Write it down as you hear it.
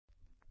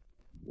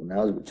when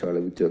I was with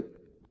Charlie, we took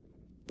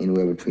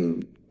anywhere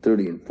between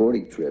 30 and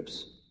 40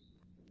 trips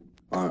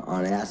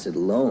on acid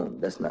alone.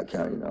 That's not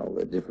counting all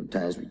the different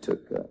times we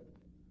took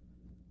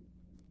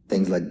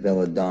things like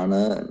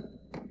belladonna and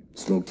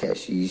smoked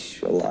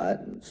hashish a lot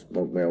and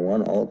smoked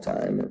marijuana all the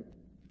time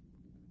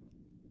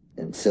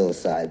and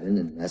psilocybin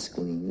and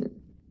mescaline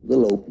and a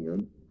little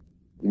opium.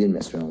 We didn't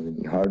mess around with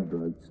any hard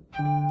drugs.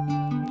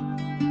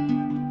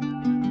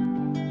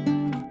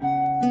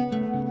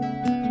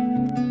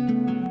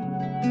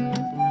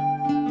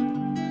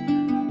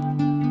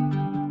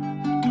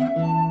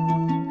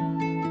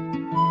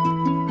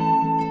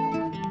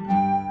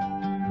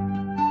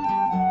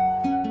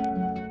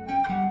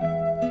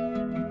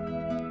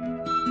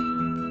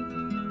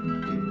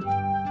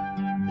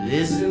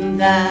 Isn't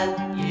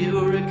that you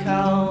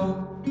recall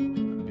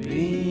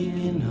being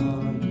in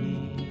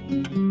harmony?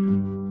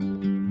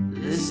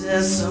 Is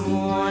there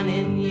someone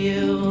in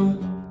you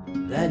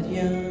that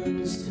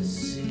yearns to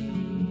see?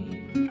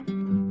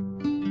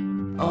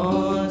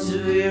 Or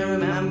do you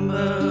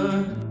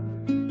remember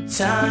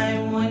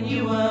time when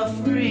you were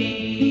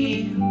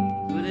free?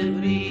 Could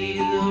it be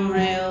the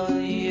real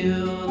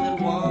you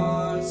that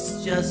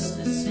wants just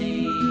to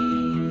see?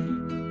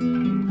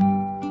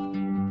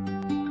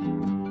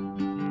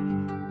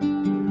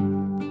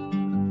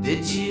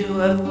 Did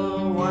you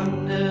ever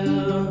wonder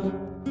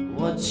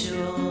what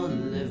you're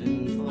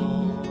living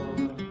for?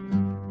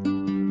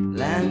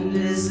 Land,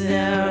 is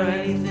there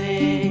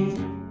anything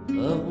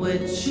of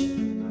which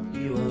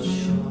you are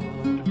sure?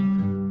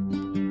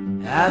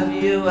 Have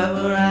you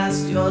ever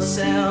asked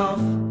yourself,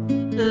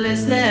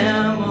 is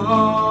there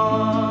more?